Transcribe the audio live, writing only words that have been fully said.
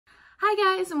Hi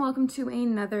guys, and welcome to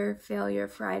another Failure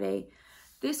Friday.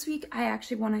 This week I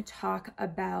actually want to talk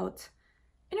about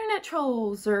internet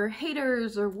trolls or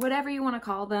haters or whatever you want to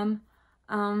call them.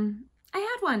 I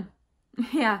had one.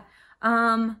 Yeah.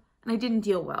 And I didn't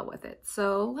deal well with it.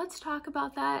 So let's talk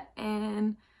about that,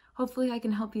 and hopefully I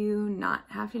can help you not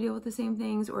have to deal with the same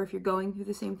things, or if you're going through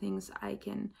the same things, I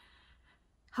can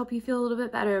help you feel a little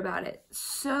bit better about it.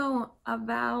 So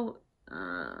about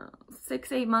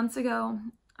 6-8 months ago,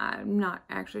 I'm not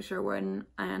actually sure when,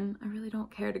 and I really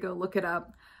don't care to go look it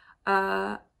up,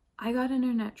 I got an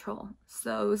internet troll.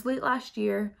 So it was late last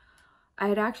year. I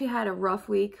had actually had a rough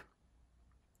week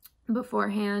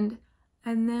beforehand,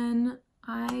 and then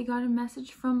I got a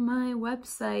message from my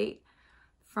website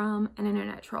from an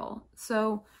internet troll.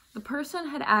 So the person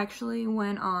had actually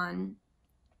went on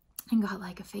and got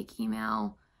like a fake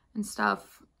email and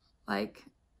stuff. Like,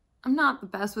 I'm not the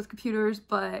best with computers,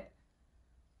 but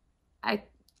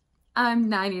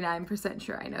I'm 99%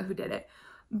 sure I know who did it.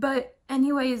 But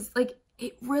anyways, like,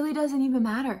 it really doesn't even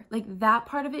matter. Like, that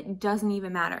part of it doesn't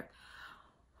even matter.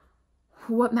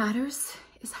 What matters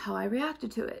is how I reacted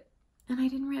to it. And I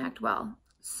didn't react well.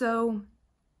 So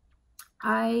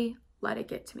I let it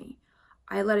get to me.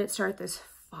 I let it start this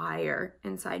fire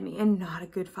inside me, and not a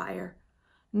good fire.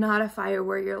 Not a fire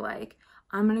where you're like,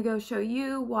 I'm gonna go show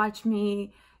you, watch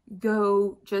me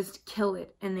go just kill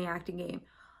it in the acting game.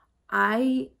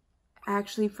 I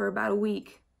actually, for about a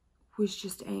week, was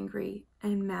just angry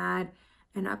and mad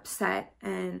and upset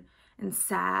and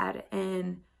sad,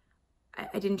 and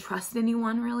I didn't trust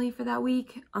anyone really for that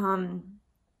week.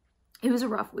 It was a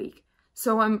rough week.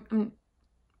 So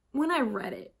when I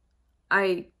read it,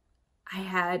 I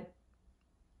had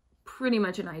pretty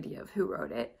much an idea of who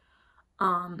wrote it.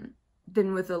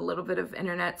 Then with a little bit of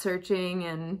internet searching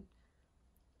and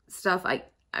stuff,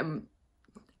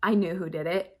 I knew who did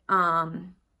it.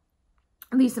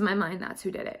 At least in my mind, that's who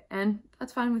did it, and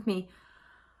that's fine with me.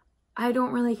 I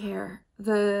don't really care.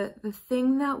 The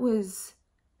thing that was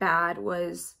bad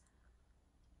was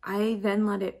I then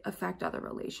let it affect other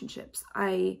relationships.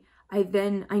 I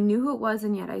knew who it was,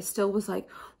 and yet I still was like,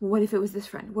 well, what if it was this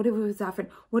friend? What if it was that friend?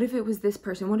 What if it was this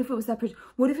person? What if it was that person?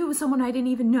 What if it was someone I didn't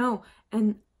even know?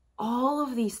 And all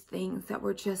of these things that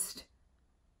were just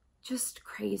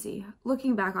crazy.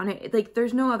 Looking back on it, like,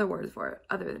 there's no other word for it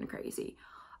other than crazy.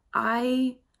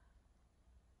 I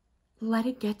let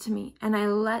it get to me, and I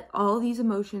let all these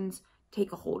emotions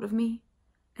take a hold of me,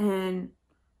 and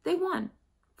they won.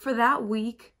 For that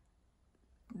week,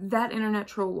 that internet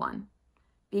troll won,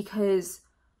 because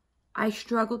I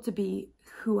struggled to be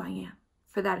who I am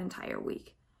for that entire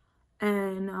week.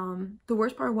 And the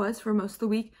worst part was, for most of the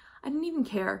week, I didn't even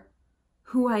care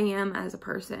who I am as a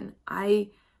person.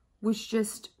 I was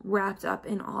just wrapped up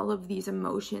in all of these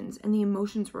emotions, and the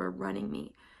emotions were running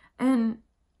me. And,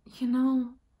 you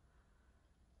know,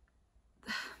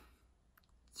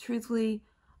 truthfully,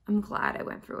 I'm glad I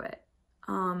went through it.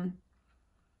 I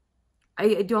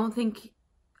don't think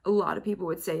a lot of people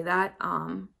would say that,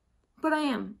 but I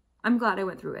am. I'm glad I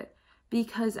went through it,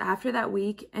 because after that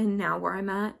week and now where I'm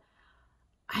at,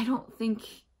 I don't think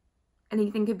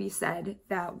anything could be said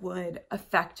that would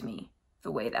affect me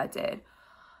the way that did.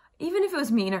 Even if it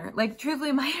was meaner. Like,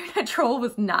 truthfully, my internet troll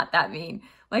was not that mean.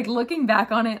 Like, looking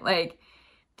back on it, like,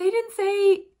 they didn't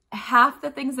say half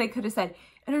the things they could have said.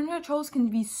 Internet trolls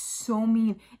can be so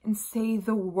mean and say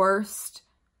the worst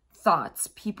thoughts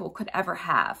people could ever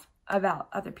have about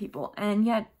other people. And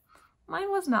yet,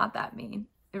 mine was not that mean.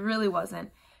 It really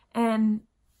wasn't. And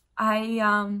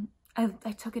I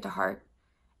took it to heart.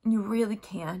 And you really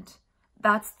can't.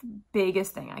 That's the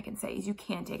biggest thing I can say, is you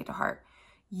can't take it to heart.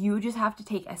 You just have to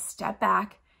take a step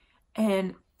back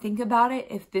and think about it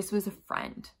if this was a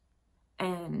friend,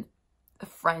 and a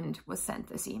friend was sent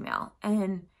this email,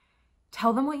 and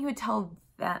tell them what you would tell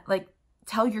that, like,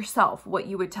 tell yourself what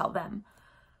you would tell them.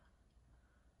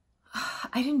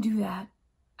 I didn't do that.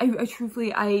 I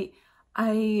truthfully,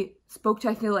 I spoke to,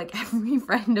 I feel like, every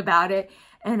friend about it,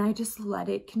 and I just let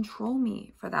it control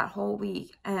me for that whole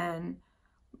week. And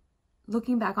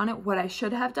looking back on it, what I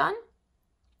should have done,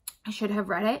 I should have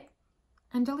read it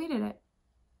and deleted it.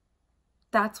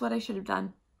 That's what I should have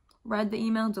done. Read the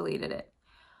email, deleted it.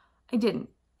 I didn't.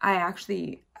 I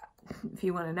actually, if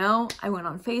you want to know, I went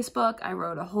on Facebook. I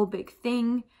wrote a whole big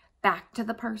thing back to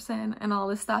the person and all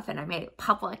this stuff, and I made it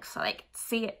public so they could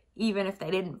see it even if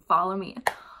they didn't follow me.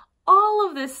 All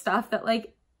of this stuff that,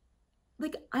 like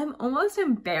I'm almost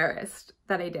embarrassed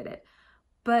that I did it.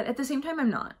 But at the same time,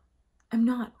 I'm not.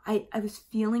 I was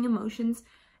feeling emotions,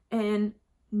 and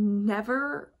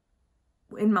never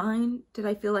in mind did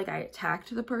I feel like I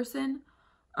attacked the person.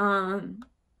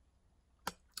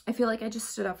 I I feel like I just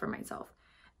stood up for myself.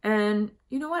 And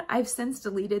you know what? I've since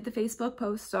deleted the Facebook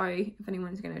post. Sorry if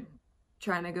anyone's gonna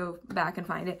try to go back and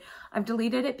find it. I've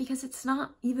deleted it because it's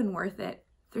not even worth it.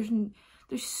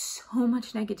 There's so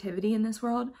much negativity in this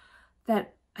world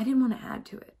that I didn't want to add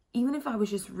to it. Even if I was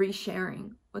just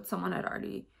resharing what someone had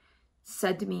already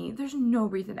said to me, there's no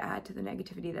reason to add to the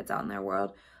negativity that's out in their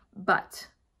world. But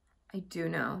I do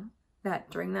know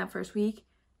that during that first week,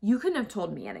 you couldn't have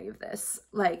told me any of this.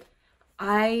 Like,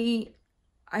 I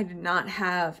did not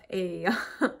have a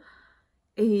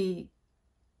a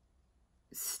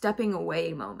stepping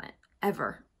away moment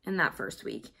ever in that first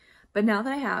week. But now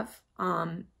that I have,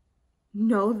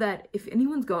 know that if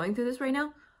anyone's going through this right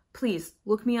now, please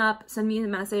look me up, send me a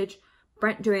message.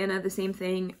 Brent, Joanna, the same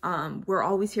thing. We're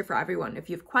always here for everyone. If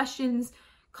you have questions,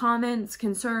 comments,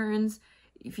 concerns,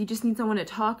 if you just need someone to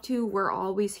talk to, we're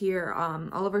always here.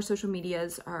 All of our social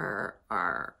medias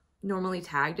are normally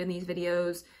tagged in these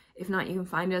videos. If not, you can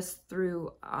find us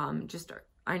through just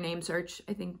our name search.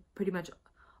 I think pretty much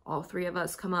all three of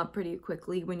us come up pretty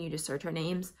quickly when you just search our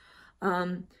names.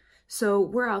 So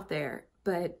we're out there,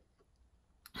 but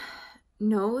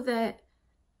know that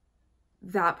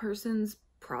that person's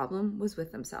problem was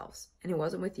with themselves and it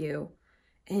wasn't with you,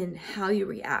 and how you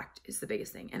react is the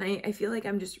biggest thing. And I feel like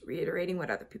I'm just reiterating what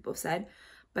other people have said,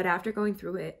 but after going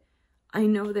through it, I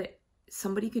know that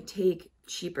somebody could take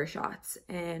cheaper shots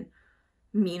and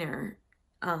meaner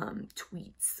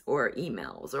tweets or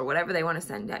emails or whatever they want to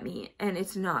send at me, and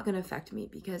it's not going to affect me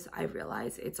because I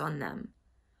realize it's on them.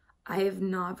 I have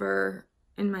never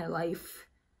in my life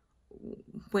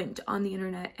went on the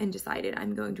internet and decided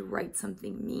I'm going to write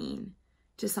something mean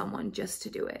to someone just to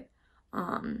do it,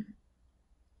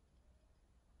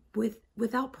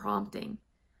 without prompting.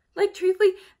 Like,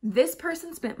 truthfully, this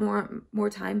person spent more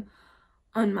time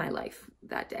on my life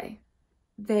that day.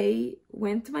 They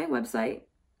went to my website,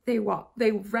 they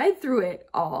read through it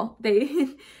all.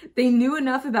 They knew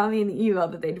enough about me in the email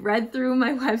that they'd read through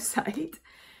my website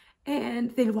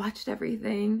and they'd watched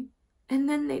everything. And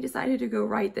then they decided to go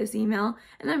write this email.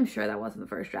 And I'm sure that wasn't the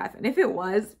first draft. And if it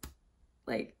was,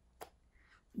 like,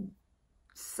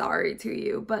 sorry to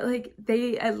you. But, like,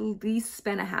 they at least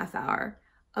spent a half hour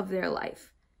of their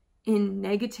life in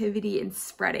negativity and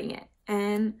spreading it.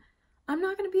 And I'm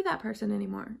not going to be that person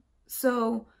anymore.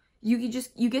 So you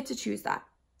get to choose that.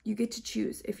 You get to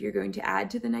choose if you're going to add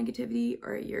to the negativity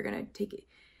or you're going to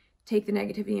take the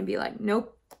negativity and be like,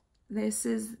 nope, this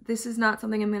is not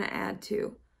something I'm going to add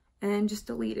to, and just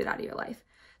delete it out of your life.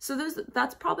 So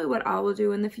that's probably what I will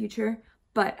do in the future.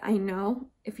 But I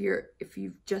know if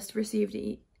you've just received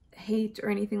hate or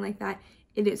anything like that,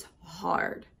 it is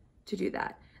hard to do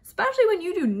that, especially when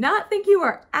you do not think you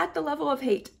are at the level of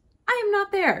hate. I am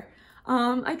not there.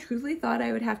 I truly thought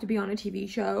I would have to be on a TV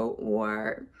show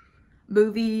or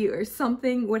movie or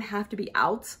something would have to be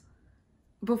out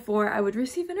before I would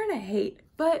receive internet hate,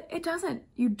 but it doesn't.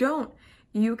 You don't.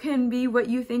 You can be what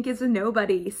you think is a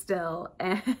nobody still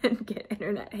and get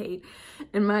internet hate.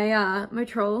 And my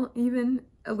troll even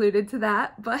alluded to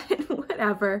that, but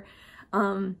whatever.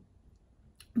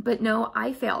 But no,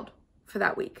 I failed for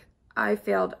that week. I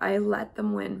failed. I let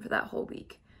them win for that whole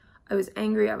week. I was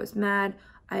angry. I was mad.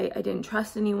 I didn't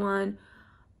trust anyone.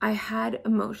 I had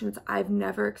emotions I've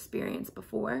never experienced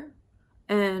before,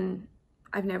 and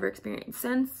I've never experienced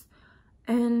since.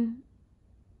 And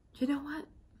you know what?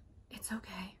 It's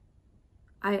okay.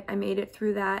 I made it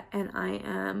through that, and I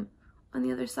am on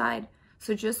the other side.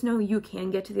 So just know you can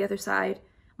get to the other side.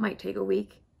 Might take a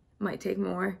week, might take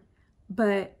more,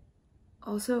 but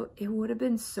also it would have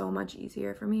been so much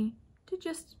easier for me to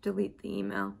just delete the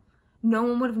email. No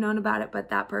one would have known about it but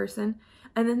that person.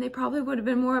 And then they probably would have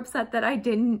been more upset that I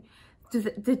didn't.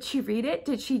 Did she read it?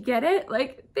 Did she get it?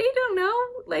 Like, they don't know.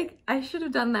 Like, I should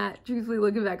have done that, truthfully,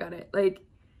 looking back on it. Like,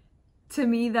 to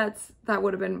me, that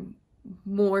would have been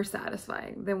more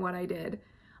satisfying than what I did.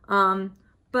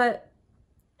 But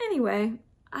anyway,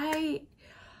 I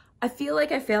feel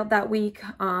like I failed that week.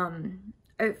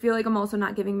 I feel like I'm also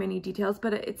not giving many details,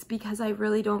 but it's because I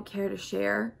really don't care to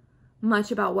share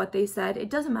much about what they said. It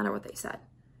doesn't matter what they said.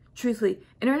 Truthfully,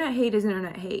 internet hate is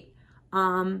internet hate.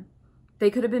 They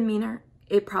could have been meaner.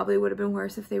 It probably would have been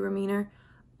worse if they were meaner.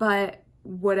 But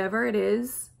whatever it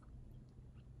is,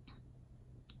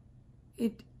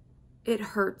 it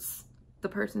hurts the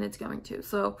person it's going to.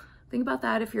 So think about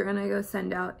that if you're gonna go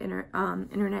send out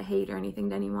internet hate or anything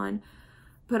to anyone.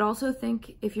 But also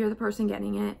think if you're the person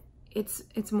getting it,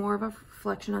 it's more of a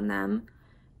reflection on them.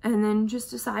 And then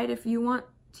just decide if you want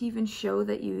to even show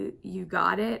that you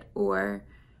got it or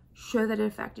show that it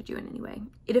affected you in any way.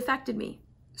 It affected me.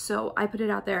 So I put it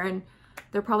out there, and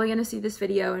they're probably going to see this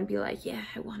video and be like, yeah,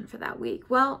 I won for that week.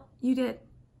 Well, you did.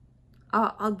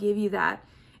 I'll give you that.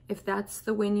 If that's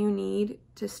the win you need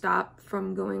to stop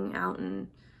from going out and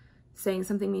saying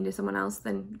something mean to someone else,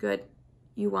 then good,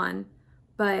 you won.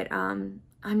 But I'm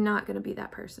not going to be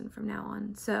that person from now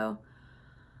on. So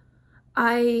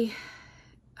I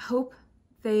hope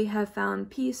they have found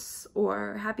peace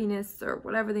or happiness or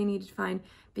whatever they need to find,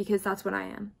 because that's what I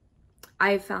am.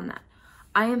 I have found that.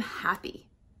 I am happy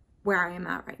where I am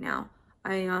at right now.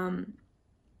 I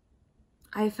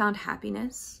have found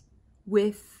happiness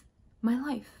with my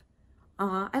life.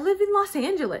 I live in Los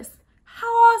Angeles. How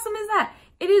awesome is that?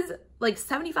 It is like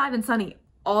 75 and sunny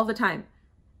all the time.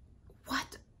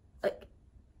 What? Like,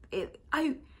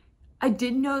 I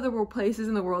didn't know there were places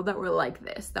in the world that were like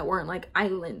this, that weren't like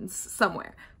islands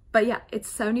somewhere. But yeah, it's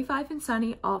 75 and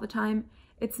sunny all the time.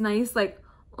 It's nice. Like,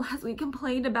 last week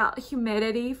complained about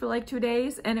humidity for like 2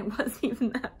 days and it wasn't even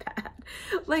that bad.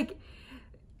 Like,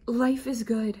 life is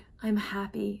good. I'm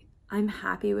happy. I'm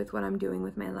happy with what I'm doing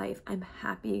with my life. I'm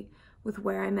happy with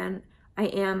where I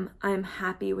am. I'm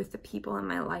happy with the people in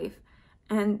my life.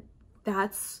 And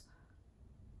that's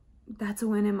a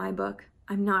win in my book.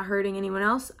 I'm not hurting anyone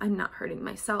else. I'm not hurting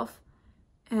myself.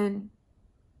 And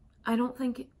I don't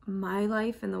think my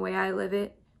life and the way I live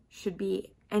it should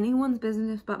be anyone's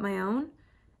business but my own.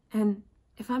 And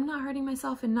if I'm not hurting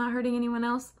myself and not hurting anyone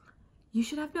else, you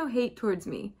should have no hate towards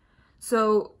me.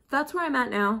 So that's where I'm at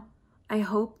now. I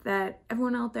hope that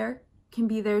everyone out there can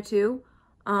be there too.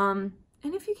 And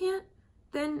if you can't,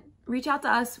 then reach out to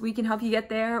us. We can help you get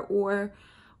there, or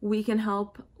we can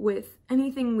help with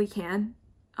anything we can.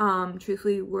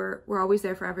 Truthfully, we're always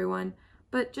there for everyone.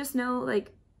 But just know,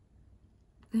 like,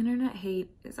 the internet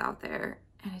hate is out there,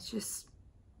 and it's just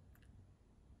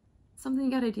something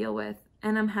you gotta deal with.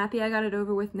 And I'm happy I got it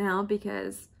over with now,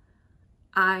 because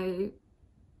I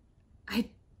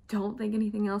don't think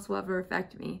anything else will ever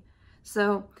affect me.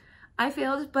 So I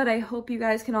failed, but I hope you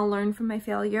guys can all learn from my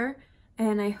failure.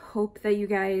 And I hope that you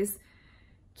guys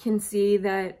can see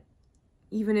that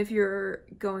even if you're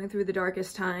going through the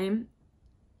darkest time,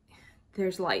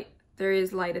 there's light. There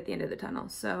is light at the end of the tunnel.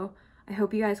 So I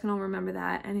hope you guys can all remember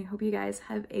that. And I hope you guys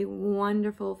have a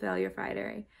wonderful Failure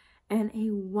Friday and a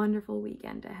wonderful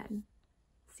weekend ahead.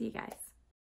 See you guys.